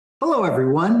Hello,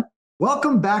 everyone.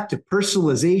 Welcome back to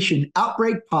Personalization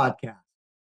Outbreak Podcast.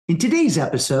 In today's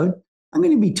episode, I'm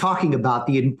going to be talking about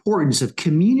the importance of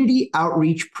community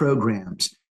outreach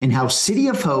programs and how City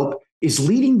of Hope is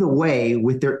leading the way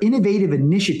with their innovative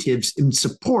initiatives in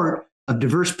support of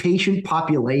diverse patient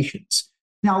populations.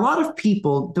 Now, a lot of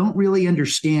people don't really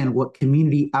understand what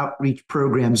community outreach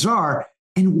programs are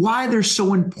and why they're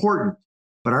so important.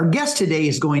 But our guest today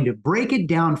is going to break it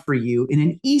down for you in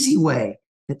an easy way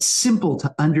that's simple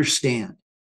to understand.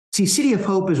 See, City of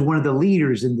Hope is one of the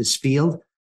leaders in this field,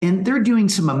 and they're doing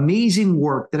some amazing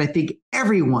work that I think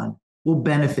everyone will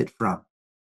benefit from.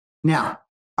 Now,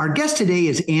 our guest today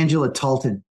is Angela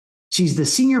Talton. She's the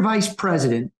Senior Vice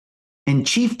President and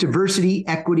Chief Diversity,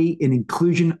 Equity, and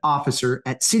Inclusion Officer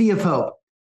at City of Hope,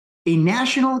 a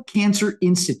National Cancer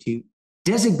Institute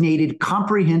designated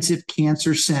comprehensive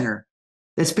cancer center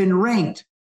that's been ranked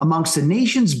amongst the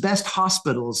nation's best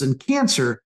hospitals in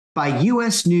cancer by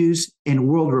U.S. News and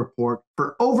World Report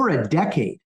for over a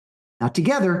decade. Now,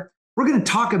 together, we're going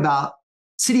to talk about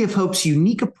City of Hope's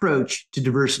unique approach to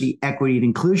diversity, equity, and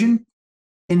inclusion,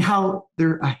 and how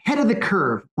they're ahead of the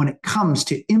curve when it comes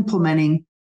to implementing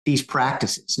these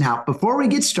practices. Now, before we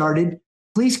get started,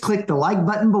 please click the like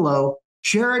button below,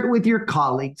 share it with your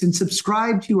colleagues, and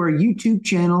subscribe to our YouTube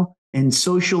channel and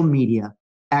social media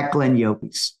at Glenn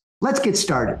Llopis. Let's get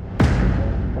started.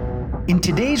 In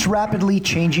today's rapidly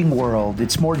changing world,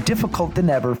 it's more difficult than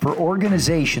ever for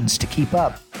organizations to keep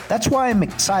up. That's why I'm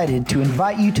excited to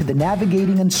invite you to the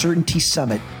Navigating Uncertainty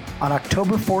Summit on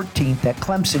October 14th at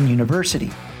Clemson University.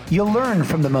 You'll learn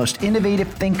from the most innovative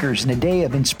thinkers in a day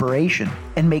of inspiration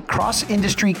and make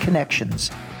cross-industry connections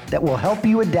that will help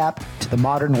you adapt to the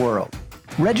modern world.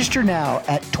 Register now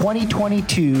at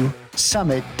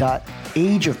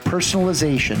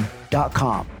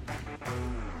 2022summit.ageofpersonalization.com.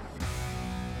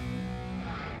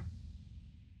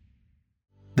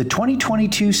 The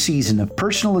 2022 season of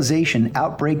Personalization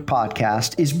Outbreak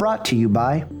Podcast is brought to you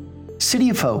by City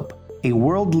of Hope, a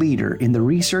world leader in the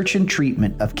research and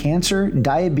treatment of cancer,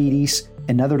 diabetes,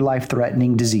 and other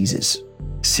life-threatening diseases.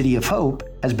 City of Hope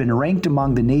has been ranked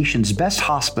among the nation's best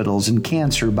hospitals in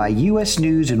cancer by U.S.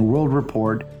 News and World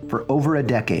Report for over a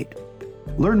decade.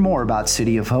 Learn more about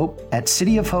City of Hope at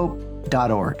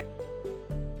cityofhope.org.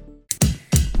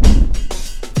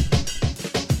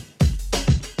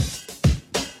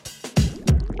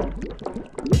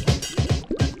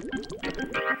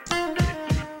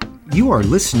 You are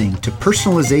listening to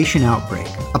Personalization Outbreak,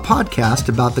 a podcast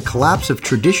about the collapse of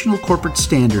traditional corporate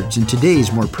standards in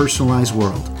today's more personalized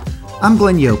world. I'm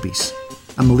Glenn Llopis.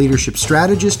 I'm a leadership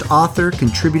strategist, author,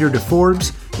 contributor to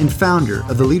Forbes, and founder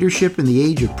of the Leadership in the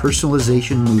Age of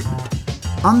Personalization movement.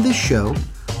 On this show,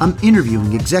 I'm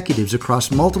interviewing executives across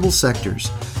multiple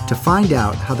sectors to find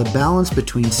out how the balance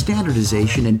between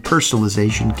standardization and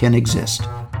personalization can exist.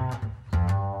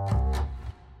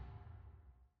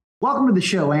 Welcome to the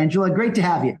show, Angela. Great to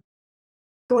have you.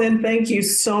 Glenn, thank you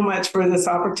so much for this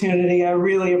opportunity. I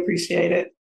really appreciate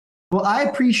it. Well, I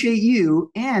appreciate you,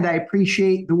 and I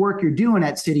appreciate the work you're doing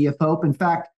at City of Hope. In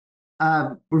fact,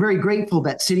 we're very grateful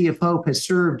that City of Hope has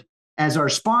served as our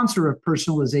sponsor of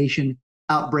Personalization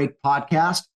Outbreak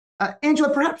Podcast.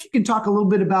 Angela, perhaps you can talk a little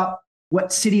bit about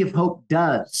what City of Hope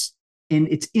does and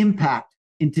its impact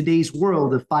in today's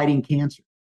world of fighting cancer.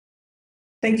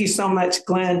 Thank you so much,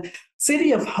 Glenn.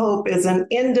 City of Hope is an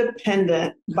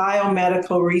independent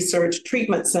biomedical research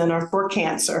treatment center for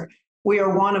cancer. We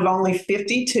are one of only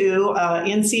 52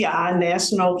 NCI,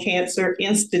 National Cancer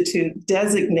Institute,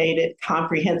 designated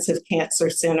comprehensive cancer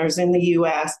centers in the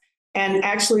U.S., and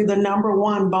actually the number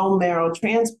one bone marrow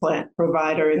transplant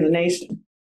provider in the nation.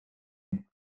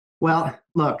 Well,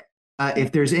 look,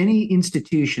 if there's any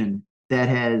institution that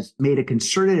has made a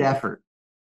concerted effort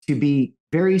to be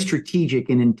very strategic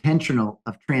and intentional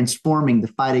of transforming the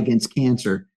fight against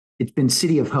cancer, it's been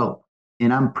City of Hope.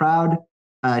 And I'm proud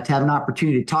to have an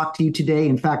opportunity to talk to you today.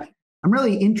 In fact, I'm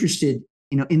really interested,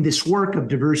 in this work of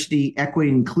diversity, equity,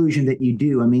 and inclusion that you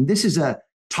do. I mean, this is a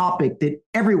topic that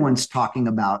everyone's talking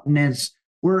about. And as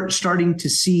we're starting to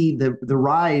see the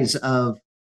rise of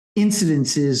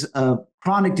incidences of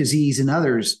chronic disease and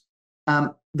others,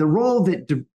 the role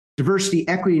that diversity,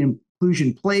 equity, and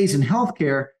inclusion plays in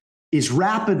healthcare is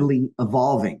rapidly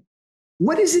evolving.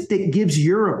 What is it that gives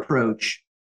your approach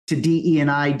to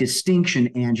DE&I distinction,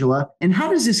 Angela? And how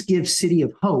does this give City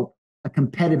of Hope a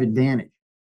competitive advantage?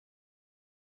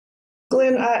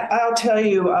 Glenn, I'll tell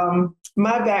you,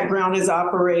 my background is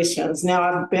operations. Now,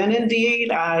 I've been in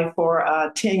DE&I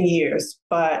for 10 years,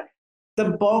 but the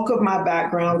bulk of my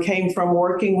background came from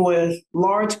working with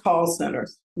large call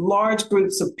centers, large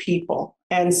groups of people.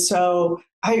 And so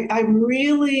I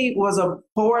really was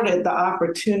afforded the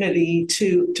opportunity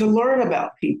to learn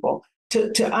about people,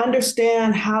 to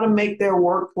understand how to make their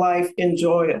work life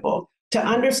enjoyable, to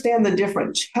understand the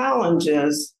different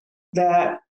challenges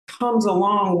that comes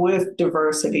along with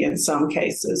diversity in some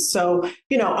cases. So,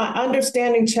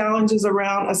 understanding challenges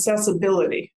around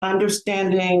accessibility,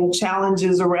 understanding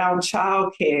challenges around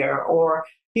childcare, or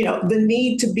the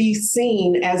need to be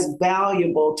seen as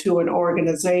valuable to an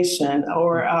organization,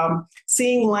 or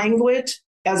seeing language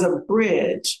as a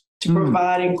bridge to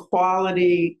providing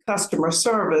quality customer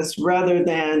service rather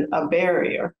than a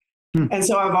barrier. And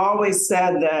so I've always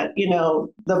said that,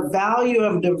 the value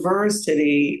of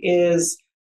diversity is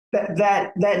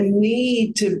that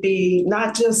need to be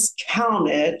not just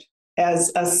counted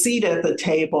as a seat at the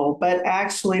table, but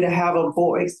actually to have a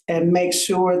voice and make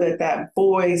sure that that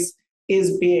voice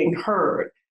is being heard.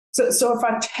 So if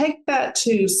I take that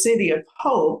to City of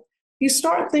Hope, you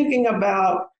start thinking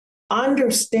about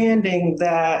understanding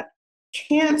that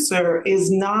cancer is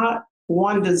not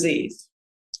one disease,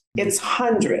 it's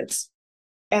hundreds,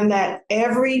 and that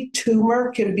every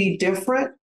tumor can be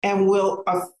different and will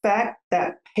affect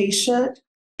that patient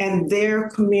and their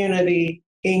community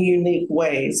in unique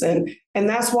ways. And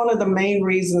that's one of the main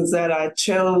reasons that I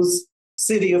chose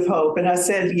City of Hope. And I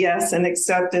said yes and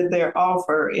accepted their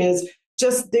offer, is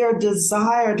just their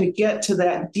desire to get to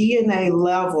that DNA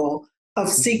level of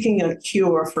seeking a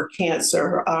cure for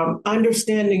cancer,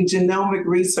 understanding genomic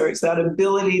research, that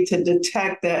ability to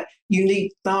detect that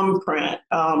unique thumbprint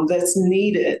that's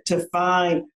needed to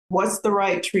find what's the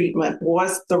right treatment,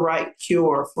 what's the right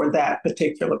cure for that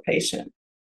particular patient.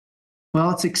 Well,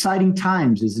 it's exciting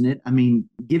times, isn't it? I mean,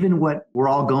 given what we're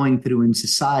all going through in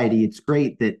society, it's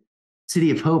great that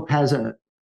City of Hope has a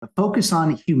focus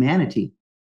on humanity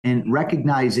and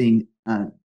recognizing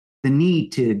the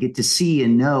need to get to see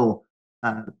and know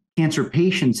cancer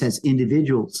patients as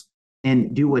individuals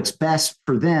and do what's best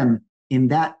for them in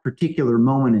that particular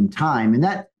moment in time. And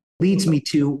that leads me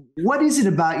to, what is it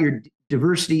about your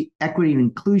diversity, equity, and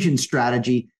inclusion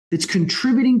strategy that's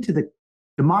contributing to the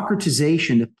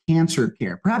democratization of cancer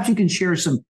care? Perhaps you can share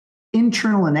some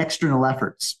internal and external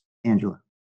efforts, Angela.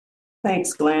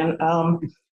 Thanks, Glenn.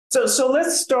 So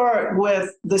let's start with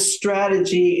the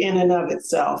strategy in and of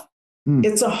itself.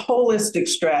 It's a holistic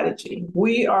strategy.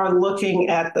 We are looking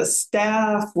at the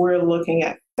staff, we're looking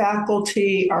at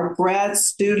faculty, our grad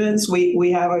students.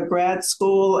 We have a grad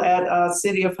school at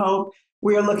City of Hope.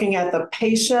 We are looking at the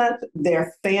patient,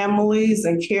 their families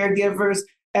and caregivers,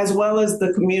 as well as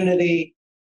the community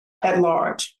at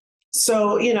large.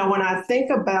 So, when I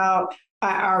think about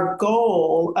our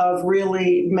goal of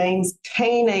really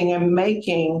maintaining and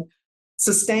making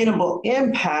sustainable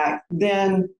impact,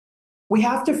 then we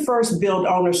have to first build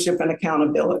ownership and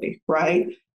accountability, right?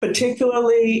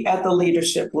 Particularly at the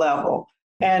leadership level.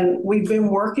 And we've been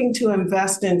working to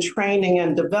invest in training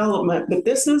and development, but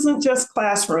this isn't just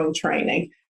classroom training.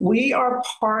 We are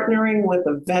partnering with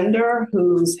a vendor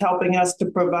who's helping us to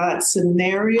provide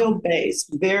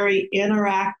scenario-based, very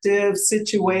interactive,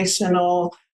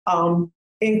 situational,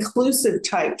 inclusive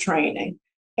type training.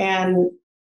 And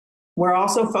we're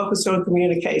also focused on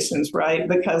communications, right?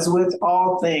 Because with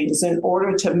all things, in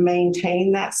order to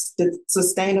maintain that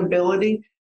sustainability,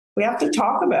 we have to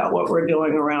talk about what we're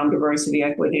doing around diversity,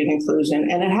 equity, and inclusion.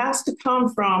 And it has to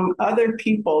come from other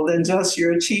people than just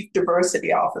your chief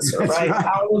diversity officer, right?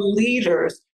 Our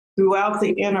leaders throughout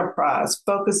the enterprise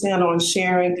focus in on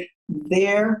sharing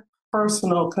their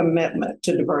personal commitment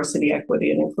to diversity,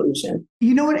 equity, and inclusion.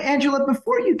 You know what, Angela,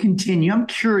 before you continue, I'm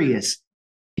curious,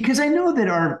 because I know that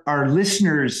our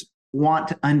listeners want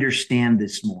to understand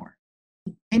this more.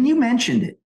 And you mentioned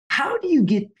it. How do you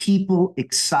get people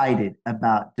excited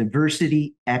about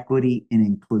diversity, equity, and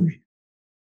inclusion?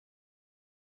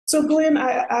 So, Glenn,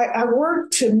 I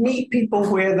work to meet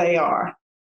people where they are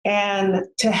and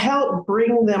to help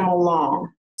bring them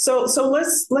along. So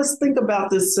let's think about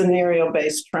this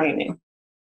scenario-based training.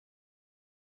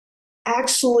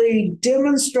 Actually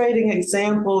demonstrating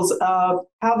examples of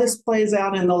how this plays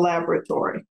out in the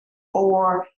laboratory,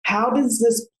 or how does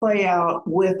this play out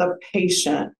with a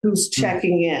patient who's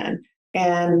checking in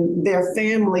and their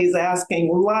families asking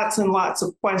lots and lots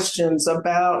of questions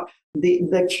about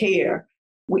the care.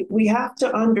 We have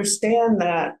to understand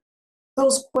that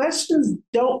those questions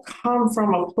don't come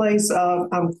from a place of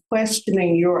I'm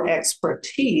questioning your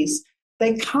expertise.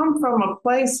 They come from a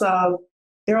place of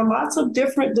there are lots of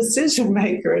different decision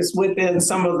makers within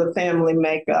some of the family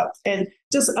makeup, and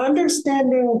just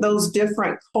understanding those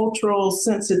different cultural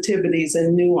sensitivities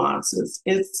and nuances.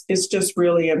 It's just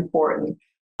really important.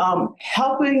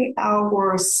 Helping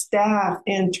our staff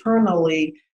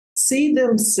internally see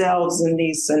themselves in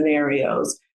these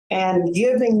scenarios and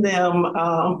giving them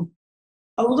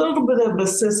a little bit of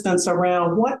assistance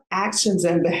around what actions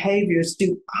and behaviors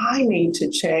do I need to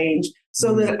change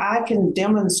so that I can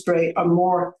demonstrate a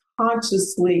more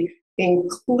consciously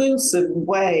inclusive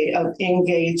way of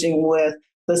engaging with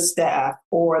the staff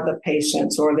or the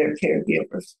patients or their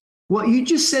caregivers. Well, you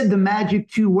just said the magic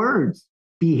two words,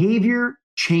 behavior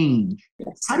change.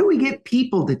 Yes. How do we get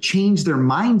people to change their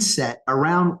mindset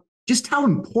around just how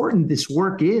important this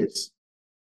work is?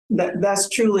 That's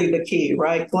truly the key,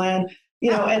 right, Glenn?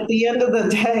 At the end of the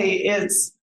day,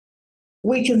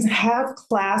 we can have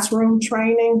classroom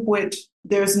training, which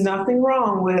there's nothing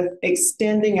wrong with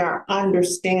extending our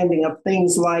understanding of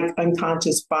things like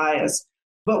unconscious bias.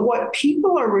 But what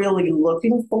people are really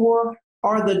looking for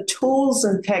are the tools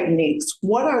and techniques.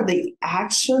 What are the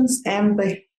actions and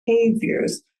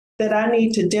behaviors that I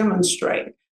need to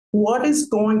demonstrate? What is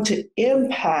going to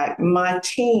impact my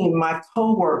team, my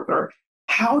coworker?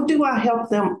 How do I help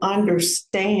them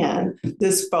understand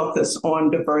this focus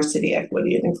on diversity,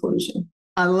 equity, and inclusion?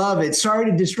 I love it. Sorry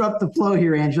to disrupt the flow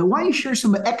here, Angela. Why don't you share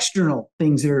some external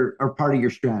things that are part of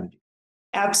your strategy?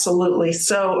 Absolutely.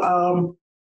 So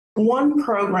one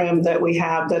program that we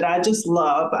have that I just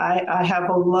love, I have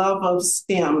a love of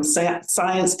STEM,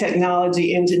 science,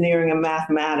 technology, engineering, and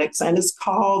mathematics, and it's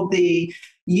called the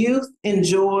Youth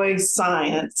Enjoy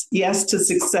Science, Yes to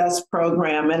Success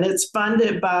program, and it's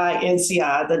funded by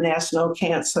NCI, the National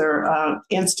Cancer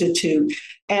Institute,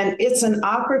 and it's an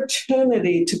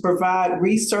opportunity to provide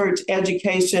research,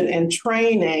 education, and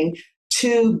training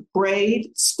to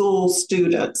grade school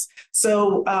students.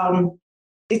 So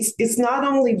it's not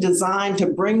only designed to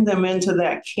bring them into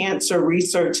that cancer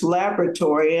research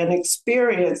laboratory and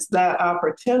experience that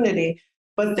opportunity,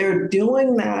 but they're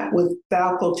doing that with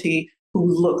faculty who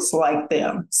looks like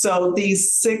them. So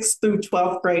these 6th through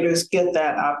 12th graders get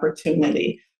that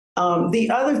opportunity. The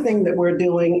other thing that we're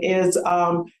doing is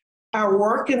our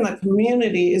work in the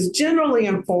community is generally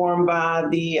informed by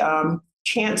the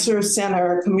Cancer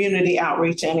Center Community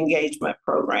Outreach and Engagement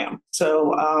Program.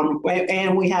 So,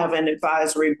 and we have an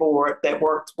advisory board that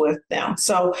works with them.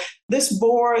 So this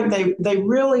board, they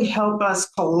really help us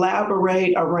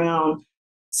collaborate around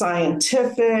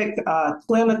scientific,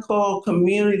 clinical,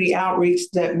 community outreach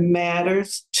that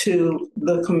matters to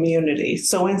the community.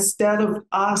 So instead of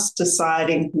us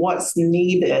deciding what's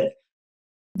needed,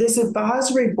 this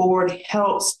advisory board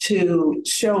helps to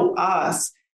show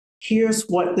us, here's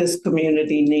what this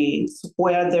community needs,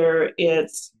 whether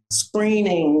it's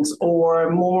screenings or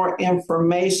more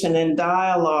information and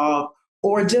dialogue,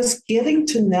 or just getting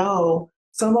to know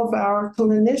some of our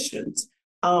clinicians.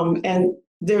 And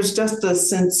there's just a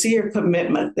sincere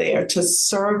commitment there to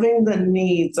serving the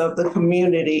needs of the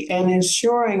community and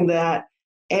ensuring that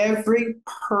every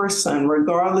person,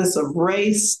 regardless of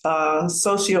race,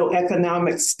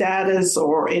 socioeconomic status,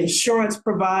 or insurance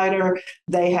provider,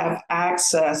 they have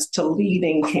access to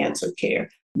leading cancer care.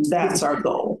 That's our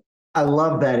goal. I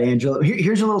love that, Angela.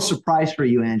 Here's a little surprise for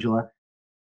you, Angela.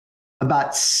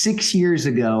 About 6 years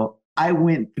ago, I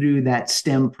went through that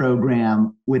STEM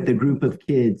program with a group of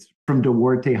kids from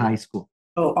Duarte High School.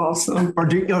 Oh, awesome.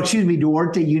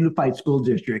 Duarte Unified School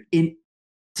District.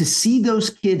 To see those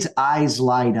kids' eyes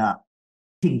light up,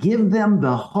 to give them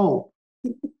the hope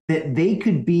that they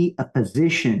could be a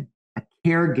physician, a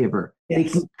caregiver,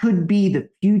 yes. They could be the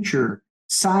future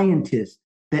scientist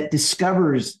that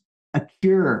discovers a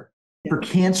cure for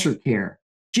cancer care,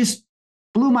 just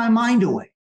blew my mind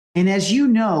away. And as you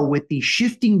know, with the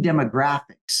shifting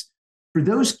demographics, for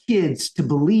those kids to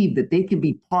believe that they can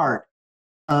be part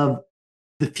of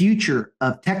the future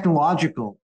of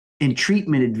technological and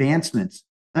treatment advancements,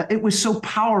 it was so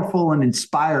powerful and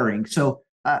inspiring. So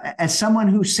as someone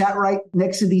who sat right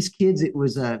next to these kids, it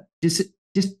was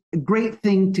just a great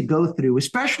thing to go through,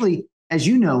 especially, as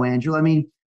you know, Angela. I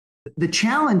mean, the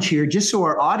challenge here, just so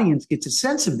our audience gets a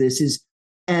sense of this, is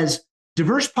as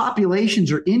diverse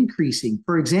populations are increasing,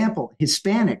 for example,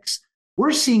 Hispanics,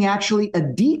 we're seeing actually a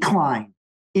decline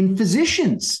in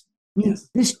physicians. Yes.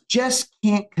 This just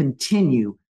can't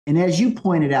continue. And as you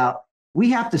pointed out, we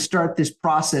have to start this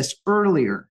process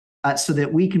earlier so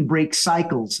that we can break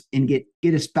cycles and get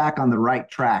us back on the right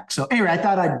track. So anyway, I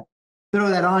thought I'd throw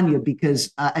that on you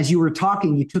because as you were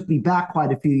talking, you took me back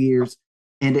quite a few years.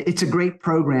 And it's a great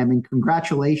program. And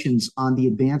congratulations on the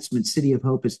advancement City of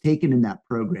Hope has taken in that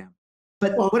program.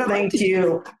 But thank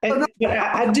you. And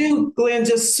I do, Glenn,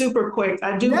 just super quick,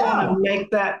 I do want to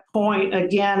make that point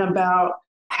again about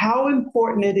how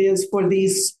important it is for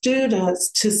these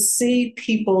students to see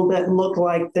people that look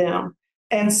like them.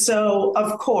 And so,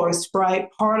 of course, right,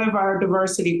 part of our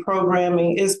diversity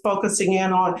programming is focusing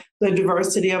in on the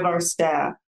diversity of our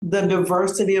staff, the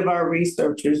diversity of our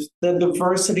researchers, the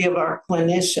diversity of our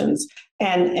clinicians,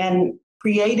 and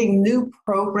creating new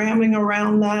programming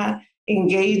around that,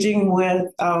 engaging with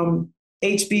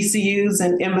HBCUs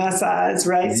and MSIs,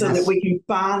 right, so that Yes. we can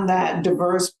find that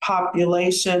diverse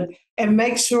population and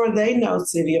make sure they know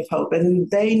City of Hope and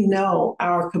they know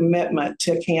our commitment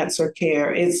to cancer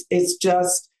care. It's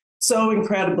just so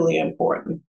incredibly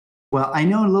important. Well, I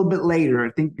know a little bit later,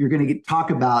 I think you're going to talk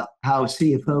about how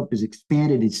City of Hope has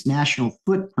expanded its national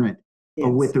footprint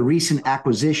with Yes. the recent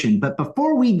acquisition. But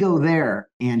before we go there,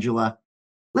 Angela,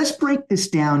 let's break this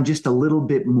down just a little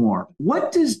bit more.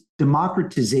 What does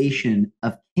democratization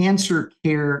of cancer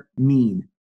care mean?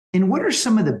 And what are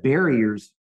some of the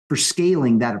barriers for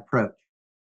scaling that approach?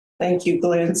 Thank you,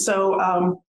 Glenn. So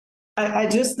I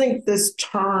just think this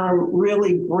term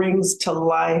really brings to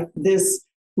life this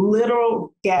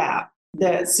literal gap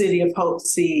that City of Hope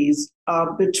sees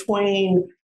between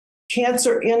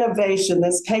cancer innovation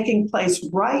that's taking place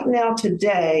right now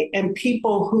today and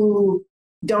people who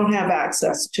don't have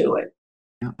access to it.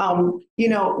 Yeah.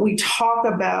 We talk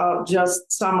about just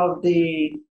some of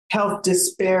the health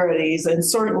disparities, and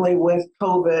certainly with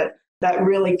COVID, that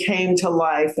really came to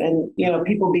life. And,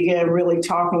 people began really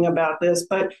talking about this.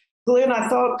 But Glenn, I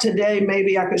thought today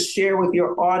maybe I could share with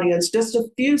your audience just a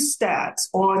few stats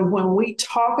on when we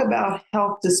talk about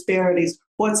health disparities,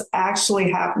 what's actually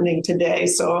happening today.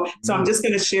 So I'm just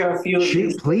going to share a few of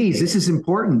these. Please, this is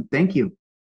important. Thank you.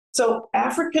 So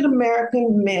African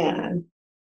American men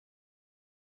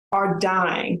are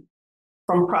dying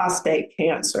from prostate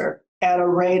cancer at a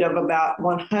rate of about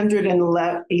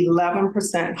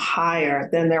 111% higher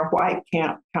than their white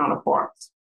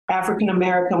counterparts. African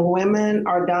American women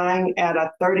are dying at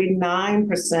a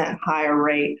 39% higher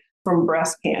rate from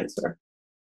breast cancer.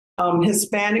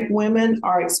 Hispanic women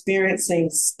are experiencing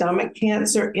stomach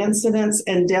cancer incidence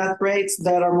and death rates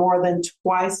that are more than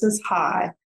twice as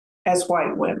high as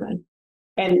white women.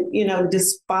 And,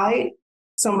 despite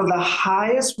some of the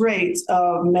highest rates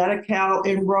of Medi-Cal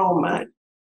enrollment,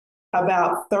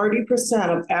 about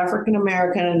 30% of African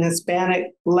American and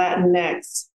Hispanic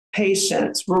Latinx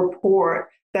patients report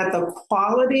that the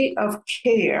quality of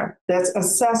care that's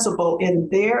accessible in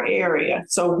their area,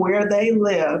 so where they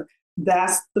live,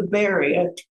 that's the barrier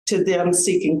to them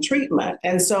seeking treatment.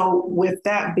 And so with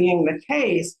that being the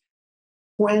case,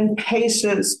 when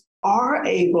patients are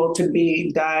able to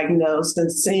be diagnosed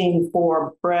and seen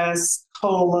for breast,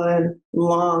 colon,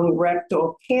 lung,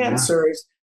 rectal cancers,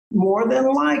 more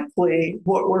than likely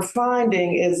what we're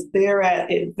finding is they're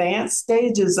at advanced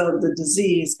stages of the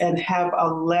disease and have a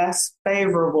less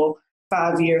favorable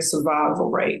 5-year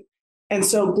survival rate. And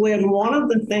so, Glenn, one of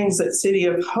the things that City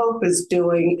of Hope is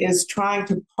doing is trying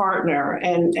to partner,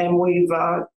 and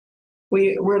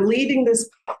we're leading this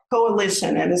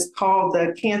coalition, and it's called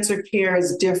the Cancer Care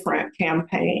is Different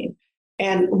campaign.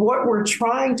 And what we're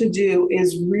trying to do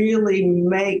is really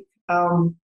make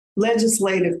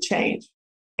legislative change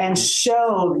and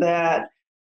show that,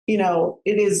 it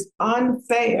is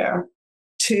unfair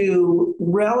to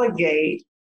relegate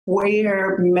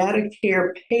where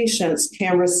Medicare patients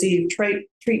can receive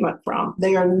treatment from.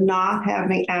 They are not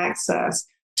having access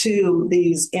to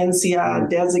these NCI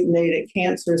designated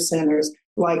cancer centers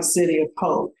like City of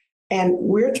Hope. And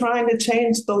we're trying to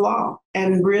change the law.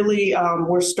 And really,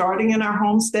 we're starting in our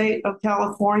home state of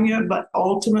California, but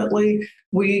ultimately,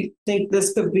 we think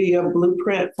this could be a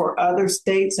blueprint for other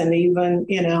states and even,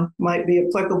 might be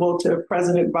applicable to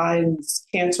President Biden's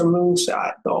cancer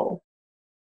moonshot goal.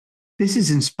 This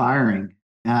is inspiring,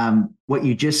 what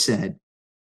you just said.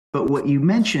 But what you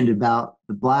mentioned about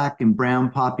the Black and brown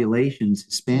populations,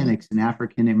 Hispanics and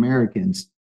African Americans,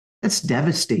 that's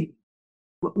devastating.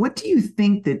 What do you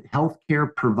think that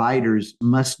healthcare providers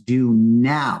must do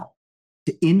now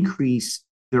to increase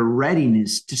their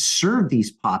readiness to serve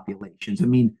these populations? I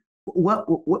mean,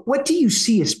 what do you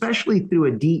see, especially through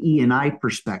a DE&I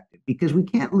perspective? Because we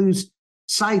can't lose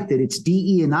sight that it's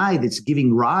DE&I that's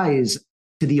giving rise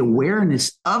to the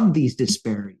awareness of these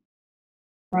disparities.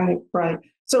 Right.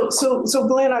 So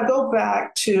Glenn, I go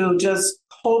back to just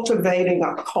cultivating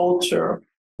a culture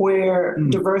where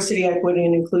diversity, equity,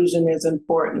 and inclusion is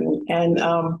important. And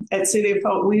at City of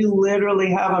Hope, we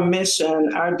literally have a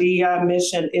mission. Our DEI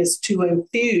mission is to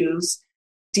infuse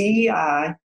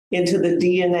DEI into the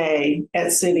DNA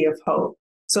at City of Hope.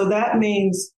 So that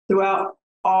means throughout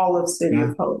all of City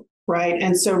of Hope, right?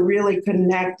 And so really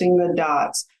connecting the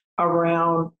dots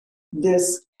around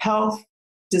this health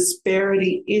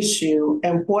disparity issue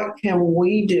and what can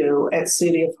we do at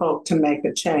City of Hope to make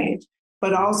a change.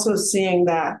 but also seeing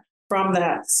that from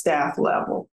that staff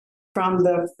level, from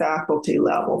the faculty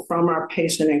level, from our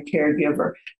patient and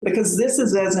caregiver, because this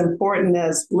is as important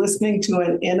as listening to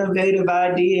an innovative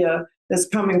idea that's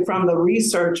coming from the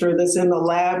researcher that's in the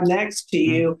lab next to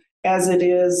you, as it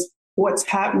is what's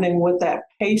happening with that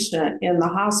patient in the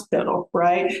hospital,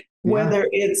 right? Yeah. Whether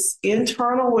it's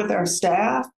internal with our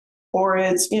staff or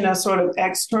it's, sort of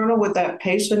external with that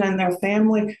patient and their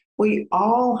family, we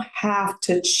all have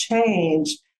to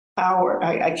change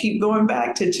I keep going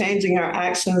back to changing our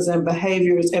actions and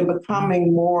behaviors and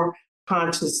becoming more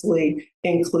consciously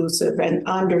inclusive and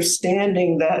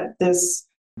understanding that this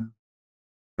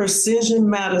precision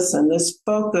medicine, this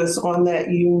focus on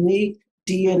that unique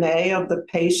DNA of the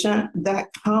patient,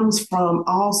 that comes from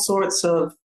all sorts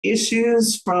of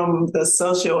issues, from the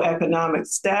socioeconomic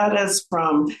status,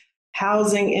 from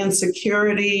housing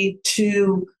insecurity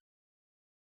to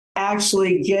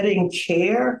actually getting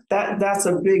care. That's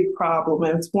a big problem.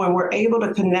 And when we're able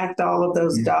to connect all of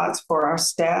those dots for our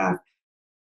staff,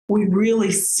 we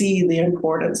really see the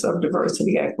importance of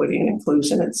diversity, equity, and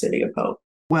inclusion at City of Hope.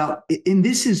 Well, and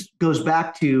this goes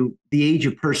back to the age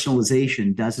of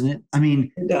personalization, doesn't it? I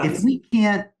mean, if we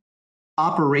can't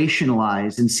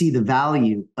operationalize and see the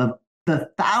value of the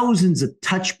thousands of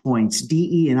touch points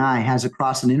DE&I has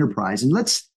across an enterprise, and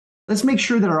let's make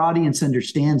sure that our audience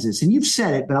understands this. And you've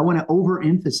said it, but I want to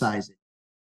overemphasize it.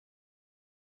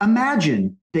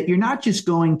 Imagine that you're not just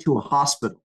going to a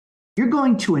hospital, you're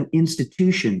going to an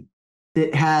institution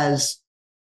that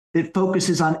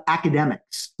focuses on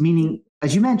academics, meaning,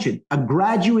 as you mentioned, a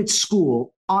graduate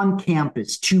school on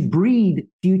campus to breed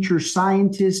future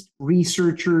scientists,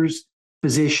 researchers,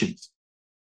 physicians.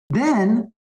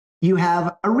 Then you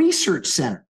have a research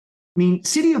center. I mean,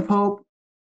 City of Hope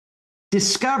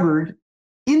discovered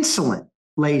insulin,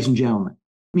 ladies and gentlemen.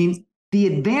 I mean, the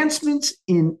advancements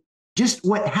in just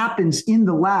what happens in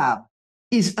the lab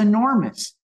is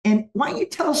enormous. And why don't you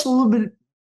tell us a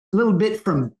little bit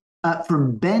from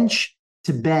bench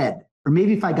to bed, or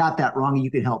maybe if I got that wrong, you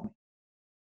could help me.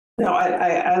 No,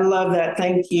 I love that.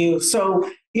 Thank you. So,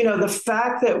 the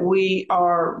fact that we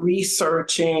are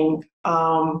researching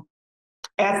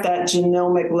at that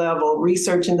genomic level,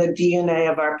 researching the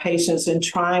DNA of our patients and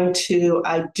trying to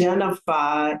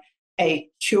identify a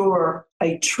cure,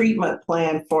 a treatment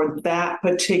plan for that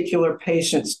particular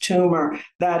patient's tumor,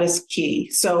 that is key.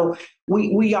 So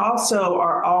we also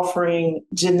are offering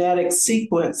genetic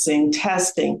sequencing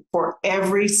testing for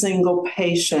every single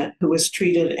patient who is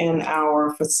treated in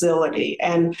our facility.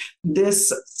 And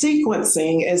this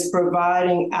sequencing is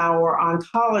providing our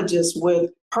oncologists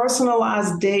with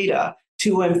personalized data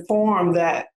to inform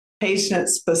that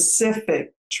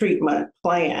patient-specific treatment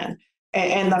plan.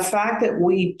 And the fact that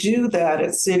we do that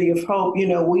at City of Hope,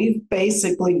 we've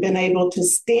basically been able to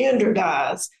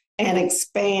standardize and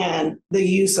expand the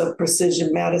use of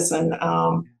precision medicine,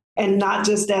 and not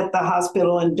just at the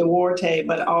hospital in Duarte,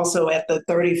 but also at the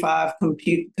 35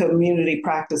 community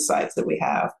practice sites that we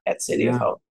have at City of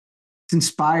Hope. It's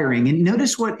inspiring. And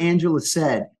notice what Angela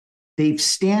said. They've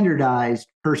standardized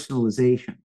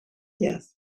personalization.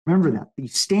 Yes. Remember that. The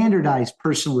standardized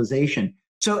personalization.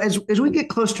 So as we get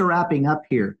close to wrapping up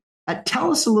here,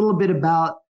 tell us a little bit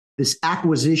about this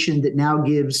acquisition that now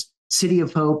gives City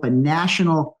of Hope a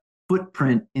national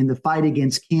footprint in the fight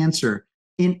against cancer.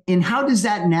 And how does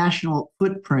that national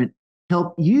footprint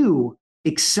help you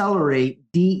accelerate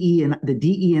the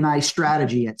DE&I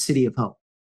strategy at City of Hope?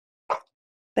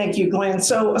 Thank you, Glenn.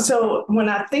 So when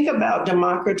I think about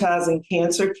democratizing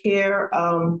cancer care,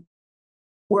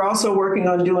 we're also working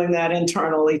on doing that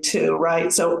internally too,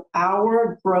 right? So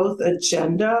our growth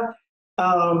agenda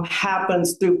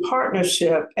happens through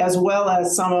partnership as well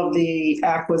as some of the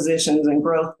acquisitions and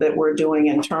growth that we're doing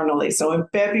internally. So in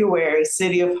February,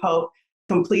 City of Hope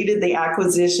completed the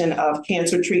acquisition of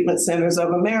Cancer Treatment Centers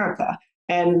of America.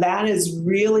 And that is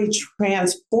really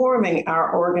transforming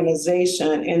our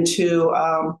organization into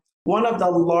one of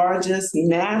the largest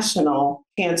national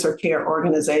cancer care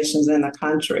organizations in the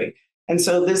country. And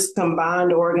so this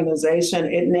combined organization,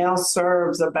 it now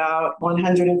serves about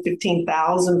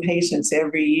 115,000 patients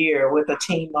every year with a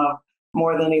team of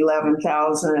more than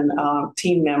 11,000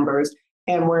 team members.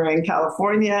 And we're in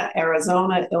California,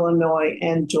 Arizona, Illinois,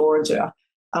 and Georgia.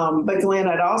 But Glenn,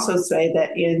 I'd also say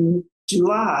that in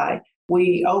July,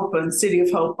 City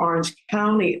of Hope Orange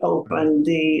County opened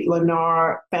the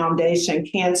Lennar Foundation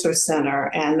Cancer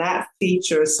Center, and that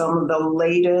features some of the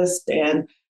latest and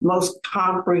most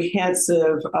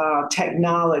comprehensive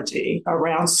technology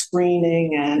around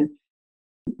screening and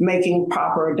making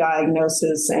proper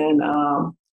diagnosis and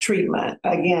treatment.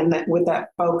 Again, with that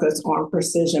focus on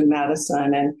precision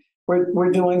medicine. And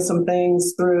We're doing some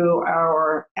things through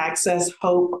our Access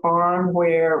Hope arm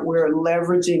where we're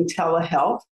leveraging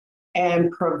telehealth and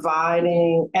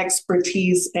providing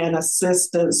expertise and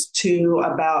assistance to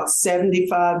about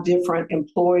 75 different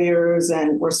employers.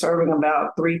 And we're serving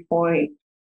about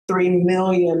 3.3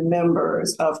 million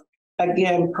members of,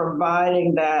 again,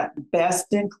 providing that best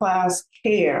in class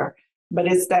care. But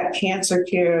it's that Cancer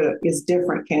Care is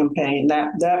Different campaign,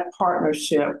 that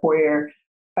partnership where,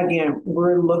 again,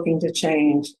 we're looking to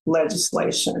change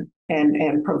legislation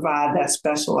and provide that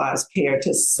specialized care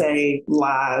to save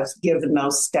lives, given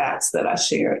those stats that I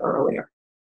shared earlier.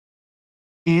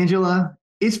 Angela,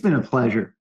 it's been a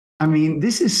pleasure. I mean,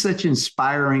 this is such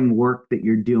inspiring work that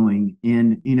you're doing.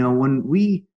 And, when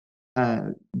we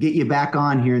get you back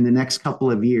on here in the next couple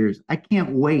of years, I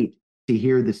can't wait to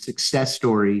hear the success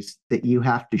stories that you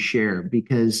have to share,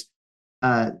 because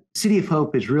City of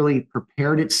Hope has really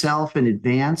prepared itself in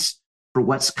advance for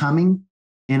what's coming.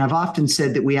 And I've often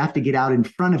said that we have to get out in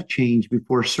front of change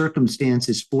before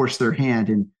circumstances force their hand.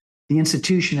 And the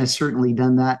institution has certainly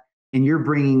done that. And you're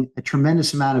bringing a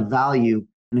tremendous amount of value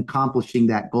in accomplishing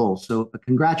that goal. So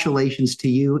congratulations to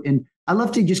you. And I'd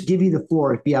love to just give you the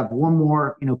floor if you have one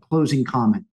more, closing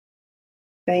comment.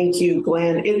 Thank you,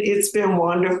 Glenn. It's been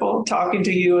wonderful talking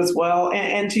to you as well,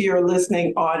 and to your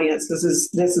listening audience. This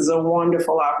is a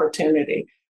wonderful opportunity.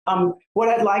 What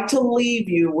I'd like to leave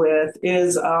you with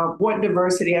is what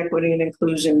diversity, equity, and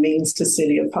inclusion means to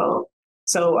City of Hope.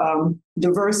 So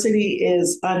diversity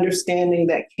is understanding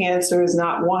that cancer is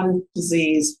not one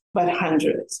disease, but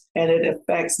hundreds, and it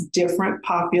affects different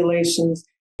populations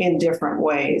in different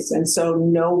ways. And so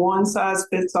no one size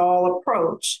fits all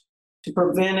approach to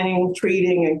preventing,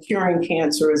 treating, and curing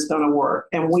cancer is going to work.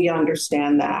 And we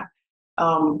understand that.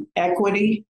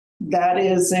 Equity, that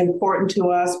is important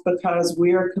to us because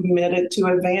we are committed to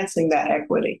advancing that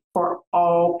equity for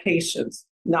all patients,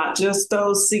 not just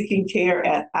those seeking care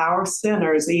at our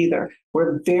centers either.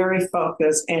 We're very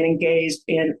focused and engaged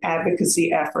in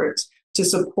advocacy efforts to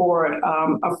support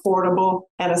affordable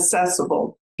and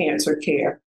accessible cancer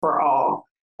care for all.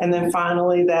 And then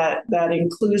finally, that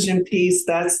inclusion piece,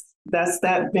 that's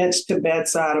that bench to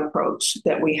bedside approach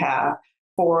that we have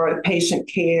for patient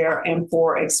care and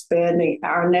for expanding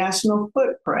our national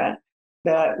footprint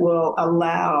that will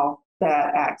allow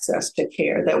that access to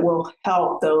care, that will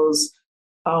help those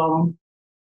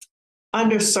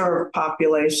underserved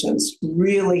populations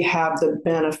really have the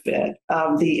benefit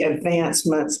of the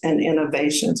advancements and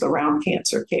innovations around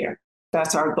cancer care.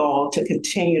 That's our goal, to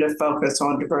continue to focus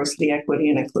on diversity, equity,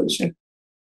 and inclusion.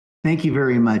 Thank you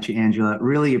very much, Angela.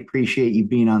 Really appreciate you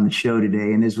being on the show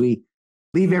today. And as we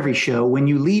leave every show, when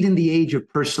you lead in the age of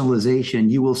personalization,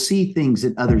 you will see things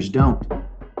that others don't.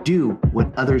 Do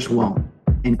what others won't,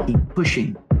 and keep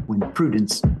pushing when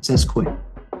prudence says quit.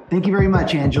 Thank you very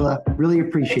much, Angela. Really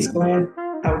appreciate it.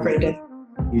 Have a great day.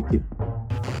 You too.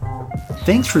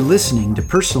 Thanks for listening to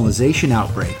Personalization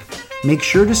Outbreak. Make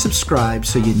sure to subscribe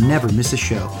so you never miss a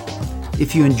show.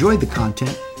 If you enjoyed the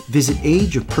content, visit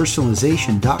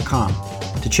ageofpersonalization.com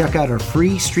to check out our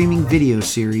free streaming video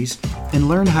series and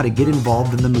learn how to get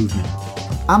involved in the movement.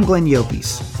 I'm Glenn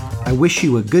Yopes. I wish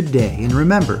you a good day, and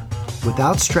remember,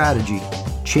 without strategy,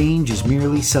 change is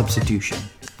merely substitution,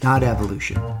 not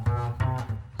evolution.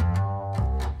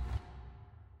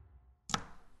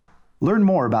 Learn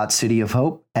more about City of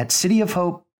Hope at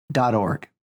cityofhope.org.